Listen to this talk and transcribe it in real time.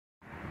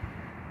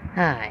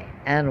Hi,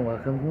 and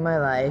welcome to my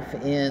life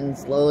in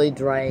slowly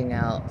drying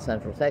out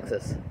Central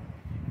Texas.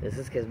 This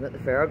is Kismet, the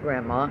feral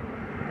grandma,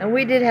 and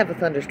we did have a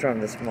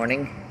thunderstorm this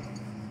morning.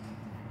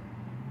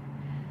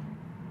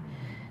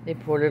 The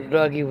poor little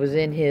doggy was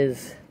in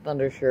his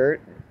thunder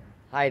shirt,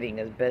 hiding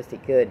as best he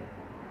could.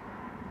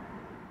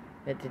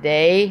 But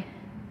today,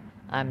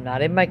 I'm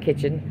not in my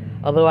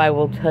kitchen, although I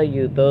will tell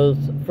you those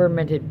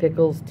fermented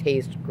pickles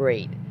taste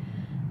great.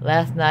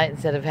 Last night,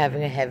 instead of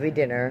having a heavy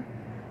dinner,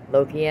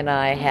 Loki and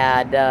I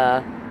had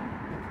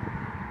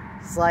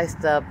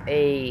sliced up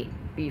a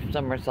beef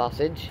summer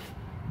sausage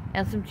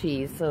and some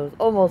cheese, so it was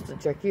almost a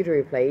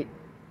charcuterie plate.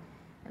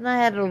 And I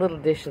had a little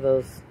dish of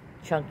those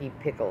chunky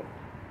pickles.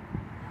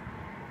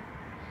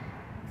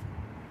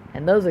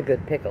 And those are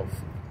good pickles.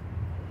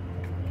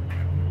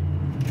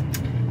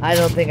 I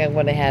don't think I'm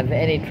going to have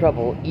any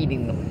trouble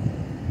eating them.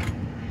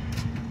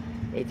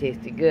 They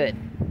tasted good.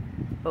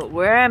 But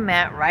where I'm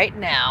at right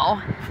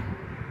now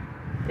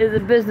is a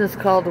business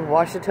called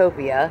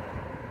Washatopia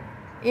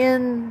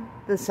in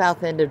the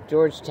south end of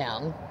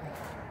Georgetown.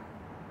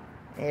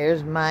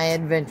 There's my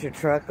adventure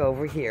truck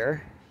over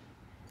here.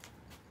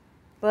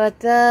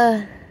 But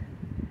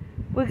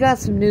we got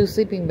some new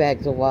sleeping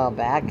bags a while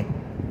back.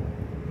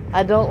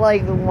 I don't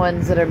like the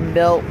ones that are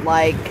built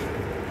like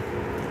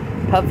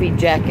puffy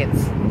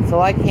jackets, so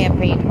I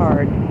campaigned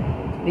hard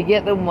to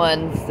get the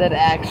ones that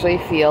actually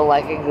feel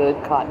like a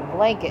good cotton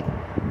blanket.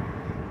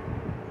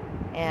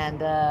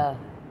 And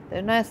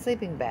they're nice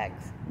sleeping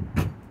bags,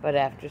 but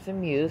after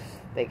some use,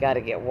 they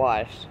gotta get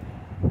washed.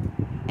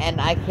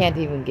 And I can't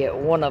even get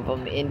one of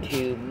them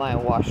into my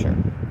washer.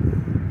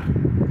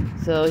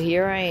 So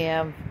here I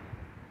am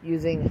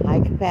using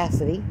high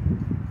capacity.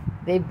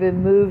 They've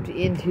been moved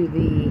into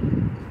the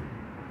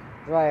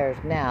dryers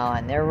now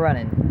and they're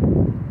running.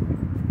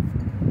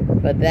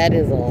 But that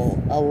is a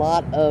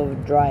lot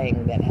of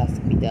drying that has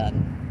to be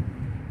done.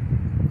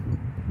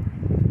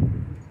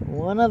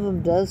 One of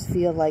them does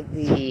feel like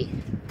the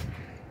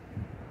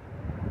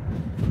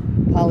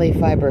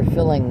polyfiber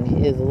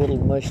filling is a little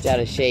mushed out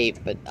of shape,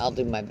 but I'll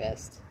do my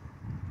best.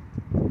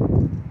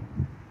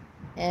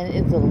 And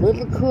it's a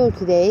little cool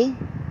today.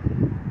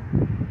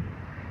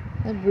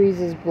 The breeze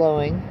is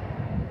blowing.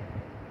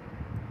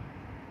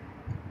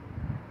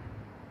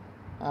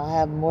 I'll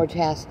have more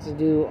tasks to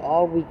do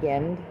all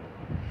weekend,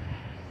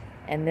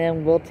 and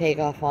then we'll take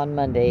off on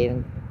Monday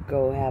and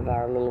go have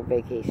our little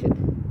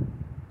vacation.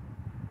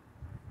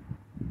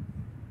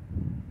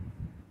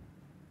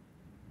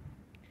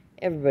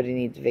 Everybody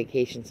needs a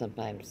vacation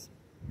sometimes.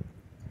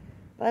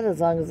 But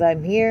as long as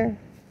I'm here,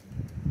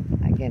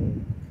 I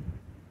can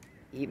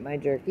eat my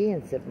jerky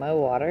and sip my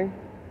water.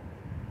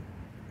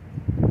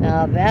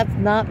 Now, that's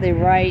not the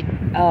right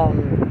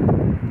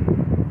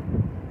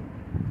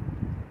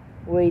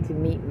way to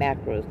meet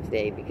macros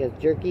today, because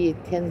jerky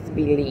tends to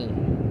be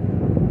lean.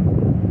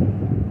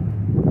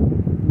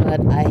 But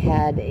I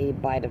had a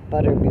bite of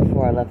butter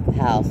before I left the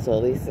house, so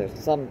at least there's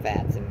some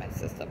fats in my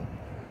system.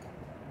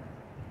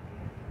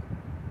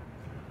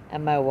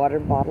 And my water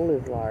bottle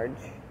is large.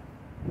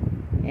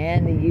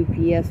 And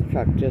the UPS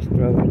truck just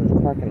drove into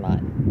the parking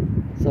lot.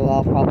 So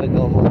I'll probably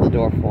go hold the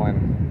door for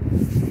him.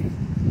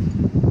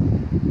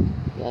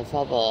 I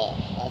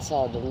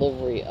saw a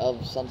delivery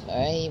of something.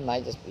 He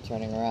might just be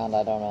turning around,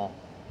 I don't know.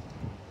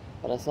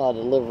 But I saw a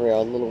delivery a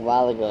little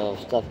while ago of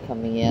stuff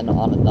coming in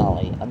on a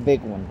dolly. A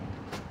big one.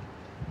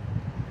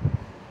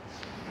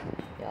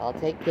 Y'all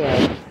take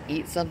care.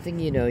 Eat something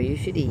you know you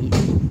should eat.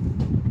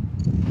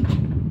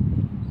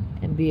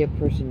 Be a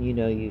person you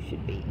know you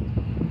should be.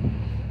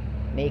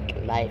 Make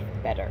life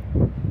better.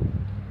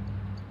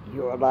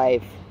 Your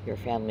life, your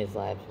family's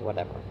life,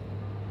 whatever.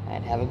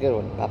 And have a good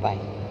one. Bye-bye.